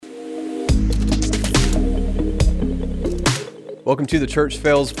Welcome to the Church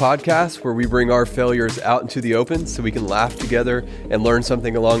Fails podcast, where we bring our failures out into the open so we can laugh together and learn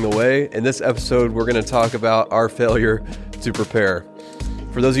something along the way. In this episode, we're going to talk about our failure to prepare.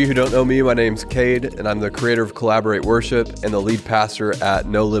 For those of you who don't know me, my name's Cade, and I'm the creator of Collaborate Worship and the lead pastor at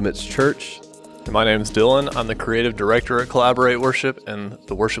No Limits Church. And my name's Dylan. I'm the creative director at Collaborate Worship and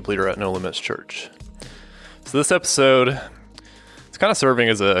the worship leader at No Limits Church. So this episode, it's kind of serving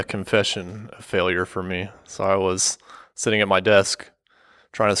as a confession of failure for me. So I was sitting at my desk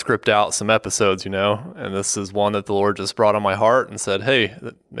trying to script out some episodes, and this is one that the Lord just brought on my heart and said, hey,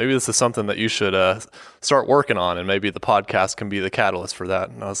 maybe this is something that you should start working on, and maybe the podcast can be the catalyst for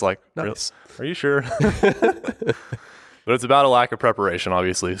that. And I was like, nice. Are you sure? But it's about a lack of preparation,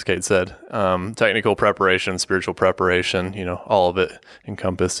 obviously, as Kate said. Technical preparation, spiritual preparation, all of it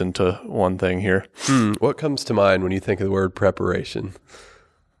encompassed into one thing here. What comes to mind when you think of the word preparation?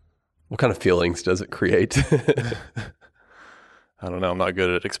 What kind of feelings does it create? I don't know. I'm not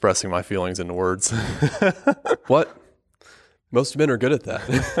good at expressing my feelings into words. What? Most men are good at that.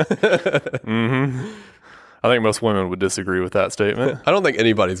 Mm-hmm. I think most women would disagree with that statement. I don't think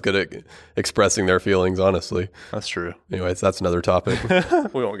anybody's good at expressing their feelings, honestly. That's true. Anyways, that's another topic.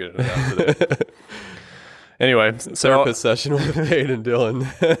 We won't get into that today. Anyway, so therapist session with Cade and Dylan.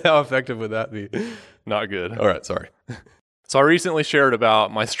 How effective would that be? Not good. All right, sorry. So I recently shared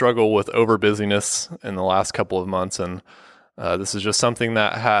about my struggle with over-busyness in the last couple of months, and this is just something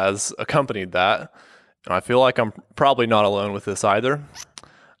that has accompanied that. And I feel like I'm probably not alone with this either.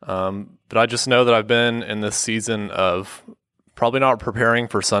 But I just know that I've been in this season of probably not preparing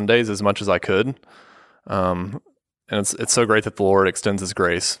for Sundays as much as I could. And it's so great that the Lord extends His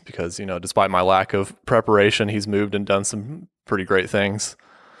grace because, despite my lack of preparation, He's moved and done some pretty great things.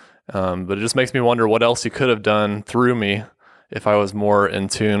 But it just makes me wonder what else He could have done through me if I was more in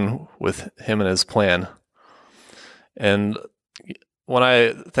tune with Him and His plan. And when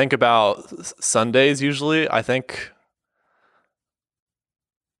I think about Sundays, usually I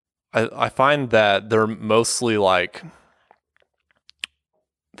find that they're mostly like,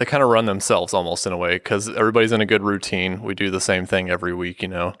 they kind of run themselves almost in a way because everybody's in a good routine. We do the same thing every week,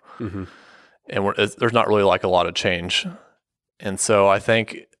 Mm-hmm. And there's not really like a lot of change. And so I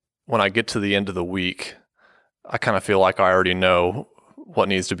think when I get to the end of the week, I kind of feel like I already know what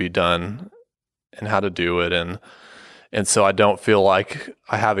needs to be done and how to do it. And so I don't feel like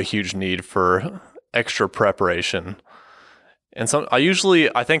I have a huge need for extra preparation. And so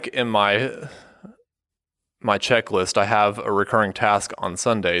I think in my checklist, I have a recurring task on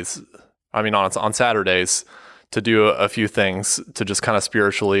Sundays. On Saturdays to do a few things to just kind of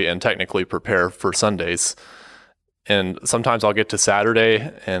spiritually and technically prepare for Sundays. And sometimes I'll get to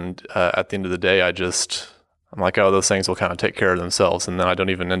Saturday and at the end of the day, I'm like, oh, those things will kind of take care of themselves. And then I don't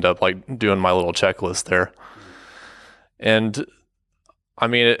even end up like doing my little checklist there. And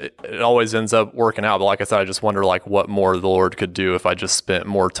it always ends up working out. But like I said, I just wonder like what more the Lord could do if I just spent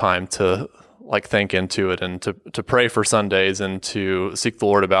more time to like think into it and to pray for Sundays and to seek the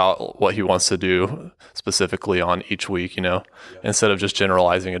Lord about what He wants to do specifically on each week, instead of just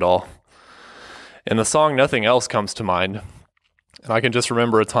generalizing it all. And the song Nothing Else comes to mind. And I can just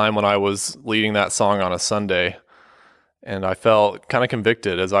remember a time when I was leading that song on a Sunday and I felt kind of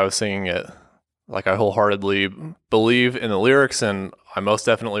convicted as I was singing it. Like I wholeheartedly believe in the lyrics and I most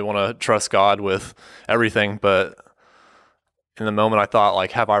definitely want to trust God with everything. But in the moment I thought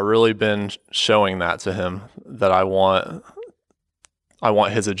like, have I really been showing that to Him that I want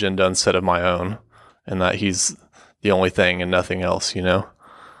His agenda instead of my own and that He's the only thing and nothing else,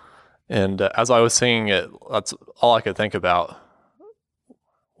 And as I was singing it, that's all I could think about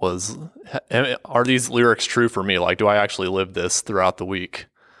was, are these lyrics true for me? Like, do I actually live this throughout the week?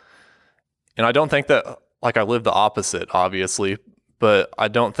 And I don't think that, like, I live the opposite, obviously, but I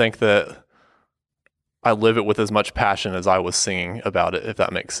don't think that I live it with as much passion as I was singing about it, if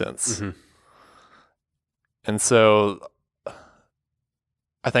that makes sense. Mm-hmm. And so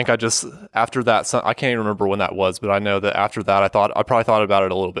I think after that, I can't even remember when that was, but I know that after that, I probably thought about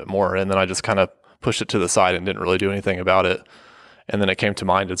it a little bit more, and then I just kind of pushed it to the side and didn't really do anything about it. And then it came to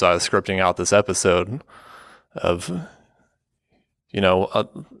mind as I was scripting out this episode of,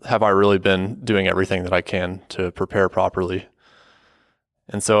 have I really been doing everything that I can to prepare properly?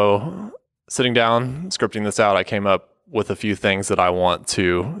 And so sitting down, scripting this out, I came up with a few things that I want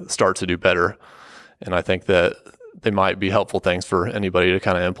to start to do better. And I think that they might be helpful things for anybody to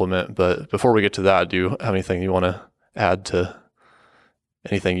kind of implement. But before we get to that, do you have anything you want to add to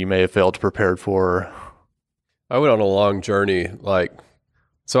anything you may have failed to prepare for? I went on a long journey.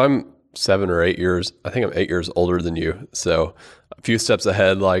 So I'm 7 or 8 years. I think I'm 8 years older than you. So a few steps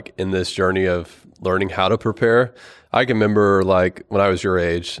ahead, like in this journey of learning how to prepare. I can remember like when I was your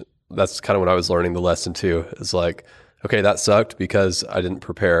age, that's kind of when I was learning the lesson too. It's like, okay, that sucked because I didn't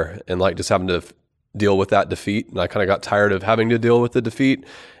prepare, and like just having to deal with that defeat. And I kind of got tired of having to deal with the defeat.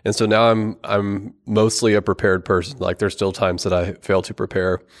 And so now I'm mostly a prepared person. Like there's still times that I fail to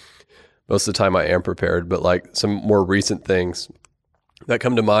prepare. Most of the time I am prepared, but like some more recent things that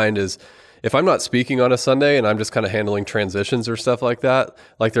come to mind is if I'm not speaking on a Sunday and I'm just kind of handling transitions or stuff like that,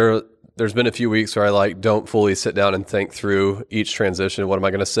 like there's been a few weeks where I like don't fully sit down and think through each transition. What am I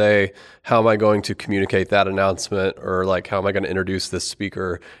going to say? How am I going to communicate that announcement? Or like, how am I going to introduce this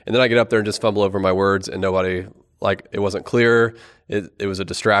speaker? And then I get up there and just fumble over my words and nobody, like it wasn't clear. It was a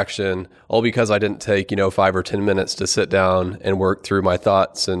distraction, all because I didn't take, 5 or 10 minutes to sit down and work through my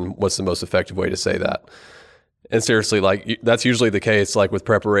thoughts and what's the most effective way to say that. And seriously, like that's usually the case, like with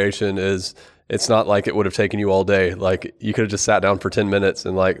preparation is it's not like it would have taken you all day. Like you could have just sat down for 10 minutes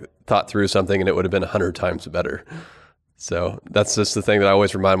and like thought through something and it would have been 100 times better. So that's just the thing that I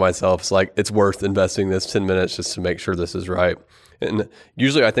always remind myself. It's like, it's worth investing this 10 minutes just to make sure this is right. And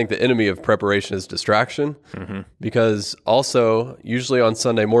usually I think the enemy of preparation is distraction, because also usually on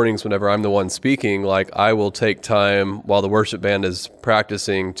Sunday mornings, whenever I'm the one speaking, like I will take time while the worship band is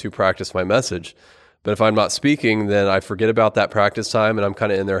practicing to practice my message. But if I'm not speaking, then I forget about that practice time and I'm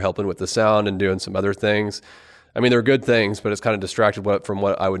kind of in there helping with the sound and doing some other things. I mean, they're good things, but it's kind of distracted from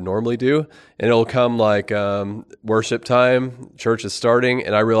what I would normally do. And it'll come like worship time, church is starting,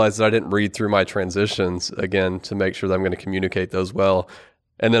 and I realize that I didn't read through my transitions again to make sure that I'm going to communicate those well.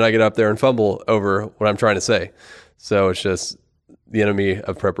 And then I get up there and fumble over what I'm trying to say. So it's just the enemy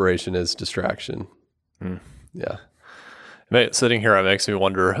of preparation is distraction. Yeah. Sitting here, it makes me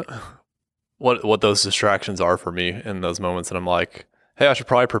wonder what those distractions are for me in those moments. And I'm like, hey, I should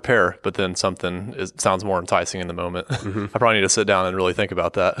probably prepare, but then sounds more enticing in the moment. I probably need to sit down and really think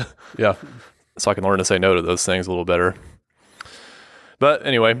about that. Yeah. So I can learn to say no to those things a little better. But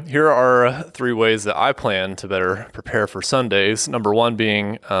anyway, here are 3 ways that I plan to better prepare for Sundays. Number 1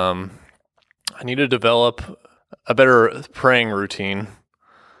 being, I need to develop a better praying routine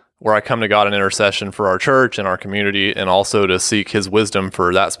where I come to God in intercession for our church and our community, and also to seek His wisdom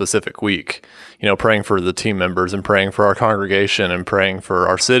for that specific week. Praying for the team members and praying for our congregation and praying for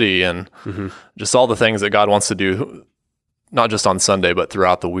our city and just all the things that God wants to do, not just on Sunday, but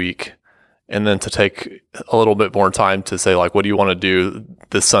throughout the week. And then to take a little bit more time to say, like, what do you want to do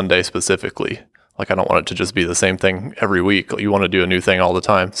this Sunday specifically? Like, I don't want it to just be the same thing every week. You want to do a new thing all the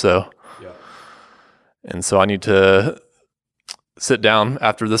time. So, And so I need to sit down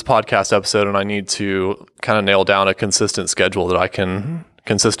after this podcast episode and I need to kind of nail down a consistent schedule that I can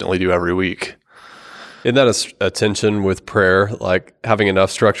consistently do every week. Isn't that a tension with prayer, like having enough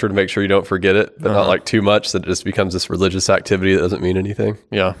structure to make sure you don't forget it, but not like too much that it just becomes this religious activity that doesn't mean anything?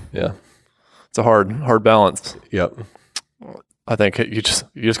 Yeah. Yeah. It's a hard balance. Yep. I think you just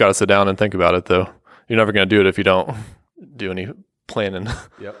got to sit down and think about it, though. You're never going to do it if you don't do any planning.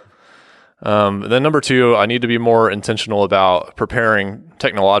 Yep. Then number 2, I need to be more intentional about preparing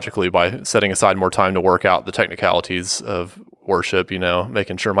technologically by setting aside more time to work out the technicalities of worship,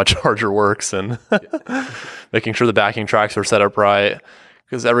 making sure my charger works and making sure the backing tracks are set up right.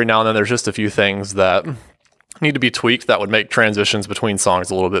 Because every now and then there's just a few things that need to be tweaked that would make transitions between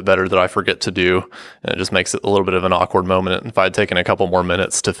songs a little bit better that I forget to do. And it just makes it a little bit of an awkward moment. If I'd taken a couple more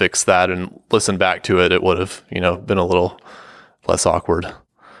minutes to fix that and listen back to it, it would have, been a little less awkward.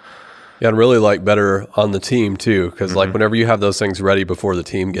 Yeah, and really like better on the team too, because like whenever you have those things ready before the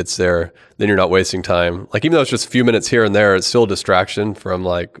team gets there, then you're not wasting time. Like even though it's just a few minutes here and there, it's still a distraction from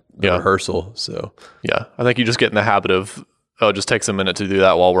like the rehearsal. So yeah, I think you just get in the habit of, it just takes a minute to do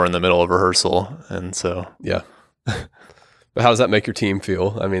that while we're in the middle of rehearsal. And so yeah. But how does that make your team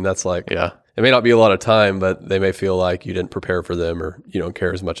feel? I mean, that's like, it may not be a lot of time, but they may feel like you didn't prepare for them or you don't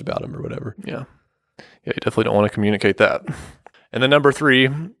care as much about them or whatever. Yeah. Yeah, you definitely don't want to communicate that. And then number 3,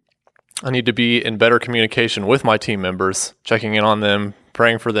 I need to be in better communication with my team members, checking in on them,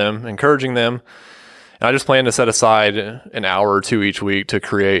 praying for them, encouraging them. And I just plan to set aside an hour or 2 each week to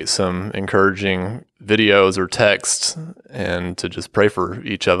create some encouraging videos or texts and to just pray for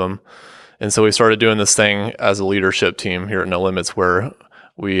each of them. And so we started doing this thing as a leadership team here at No Limits where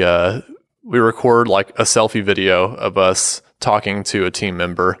we record like a selfie video of us talking to a team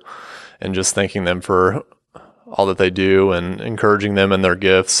member and just thanking them for all that they do and encouraging them in their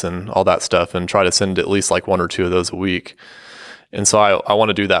gifts and all that stuff, and try to send at least like 1 or 2 of those a week. And so I want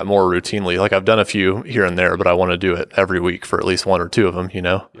to do that more routinely. Like I've done a few here and there, but I want to do it every week for at least 1 or 2 of them,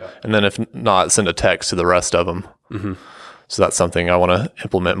 and then if not, send a text to the rest of them. So that's something I want to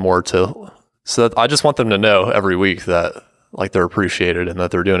implement more so that I just want them to know every week that like they're appreciated and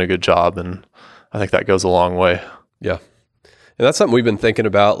that they're doing a good job and I think that goes a long way. Yeah. And that's something we've been thinking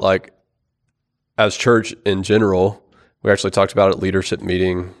about, like, as church in general. We actually talked about it at leadership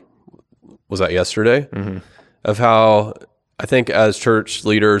meeting, was that yesterday? Mm-hmm. Of how I think as church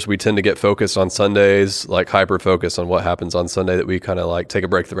leaders, we tend to get focused on Sundays, like hyper-focused on what happens on Sunday, that we kind of like take a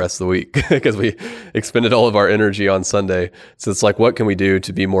break the rest of the week because we expended all of our energy on Sunday. So it's like, what can we do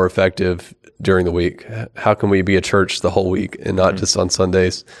to be more effective during the week? How can we be a church the whole week and not just on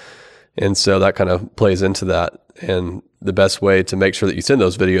Sundays? And so that kind of plays into that. And the best way to make sure that you send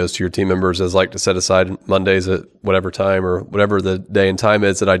those videos to your team members is like to set aside Mondays at whatever time or whatever the day and time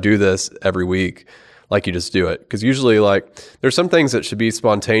is that I do this every week. Like, you just do it. Because usually, like, there's some things that should be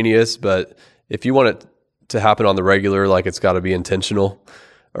spontaneous, but if you want it to happen on the regular, like, it's got to be intentional,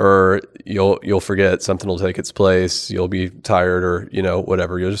 or you'll forget, something will take its place, you'll be tired, or, you know,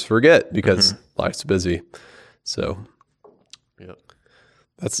 whatever. You'll just forget because life's busy. So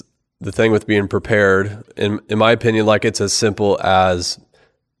that's the thing with being prepared. In my opinion, like, it's as simple as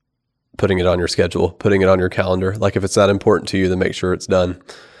putting it on your schedule, putting it on your calendar. Like, if it's that important to you, then make sure it's done.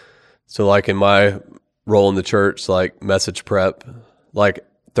 So, like, in my role in the church, like, message prep, like,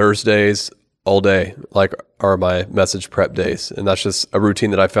 Thursdays all day, like, are my message prep days. And that's just a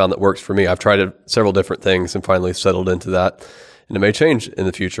routine that I found that works for me. I've tried several different things and finally settled into that. And it may change in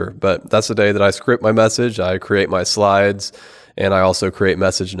the future, but that's the day that I script my message, I create my slides, and I also create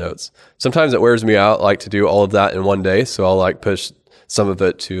message notes. Sometimes it wears me out, like, to do all of that in one day. So I'll, like, push some of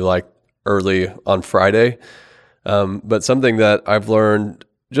it to, like, early on Friday. But something that I've learned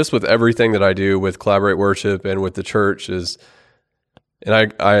just with everything that I do with Collaborate Worship and with the church is,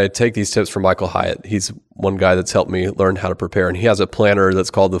 and I take these tips from Michael Hyatt. He's one guy that's helped me learn how to prepare, and he has a planner that's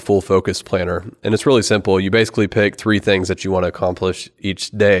called the Full Focus Planner. And it's really simple. You basically pick 3 things that you want to accomplish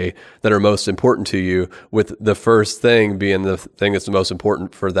each day that are most important to you, with the first thing being the thing that's the most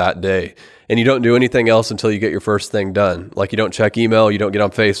important for that day. And you don't do anything else until you get your first thing done. Like, you don't check email, you don't get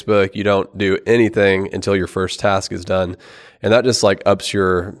on Facebook, you don't do anything until your first task is done. And that just, like, ups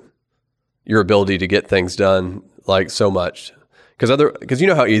your ability to get things done, like, so much. Because you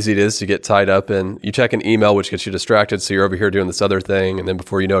know how easy it is to get tied up in, you check an email, which gets you distracted. So you're over here doing this other thing. And then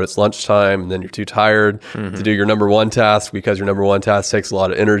before you know it, it's lunchtime. And then you're too tired to do your number one task, because your number one task takes a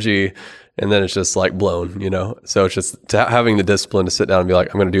lot of energy. And then it's just, like, blown, you know? So it's just having the discipline to sit down and be like,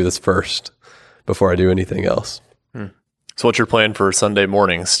 I'm going to do this first before I do anything else. So what's your plan for Sunday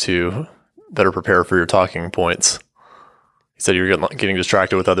mornings to better prepare for your talking points? You said you're getting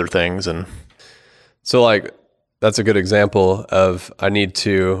distracted with other things. And so, like, that's a good example of, I need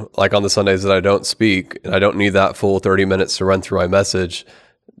to, like, on the Sundays that I don't speak and I don't need that full 30 minutes to run through my message,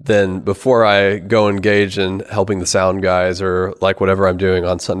 then before I go engage in helping the sound guys or, like, whatever I'm doing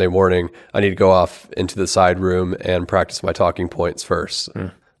on Sunday morning, I need to go off into the side room and practice my talking points first.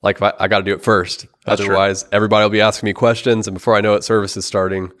 Like, I got to do it first. That's Otherwise, everybody will be asking me questions, and before I know it, service is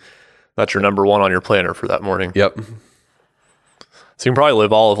starting. That's your number one on your planner for that morning. Yep. So you can probably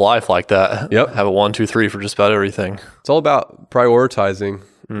live all of life like that. Yep. Have a 1, 2, 3 for just about everything. It's all about prioritizing,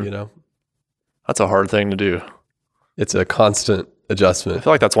 you know. That's a hard thing to do. It's a constant adjustment. I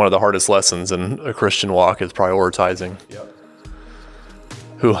feel like that's one of the hardest lessons in a Christian walk, is prioritizing. Yep.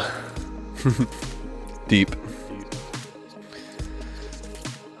 Whew. Deep.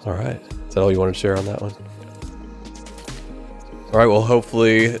 All right. Is that all you want to share on that one? All right. Well,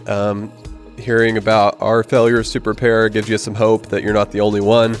 hopefully hearing about our failures to prepare gives you some hope that you're not the only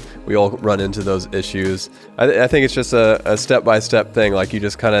one. We all run into those issues. I think it's just a step-by-step thing. Like, you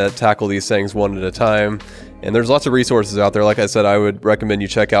just kind of tackle these things one at a time. And there's lots of resources out there. Like I said, I would recommend you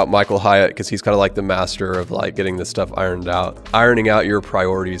check out Michael Hyatt, because he's kind of like the master of, like, getting this stuff ironing out your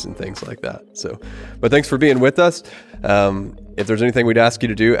priorities and things like that. So, but thanks for being with us. If there's anything we'd ask you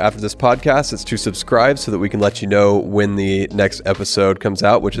to do after this podcast, it's to subscribe so that we can let you know when the next episode comes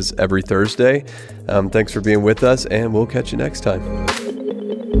out, which is every Thursday. Thanks for being with us, and we'll catch you next time.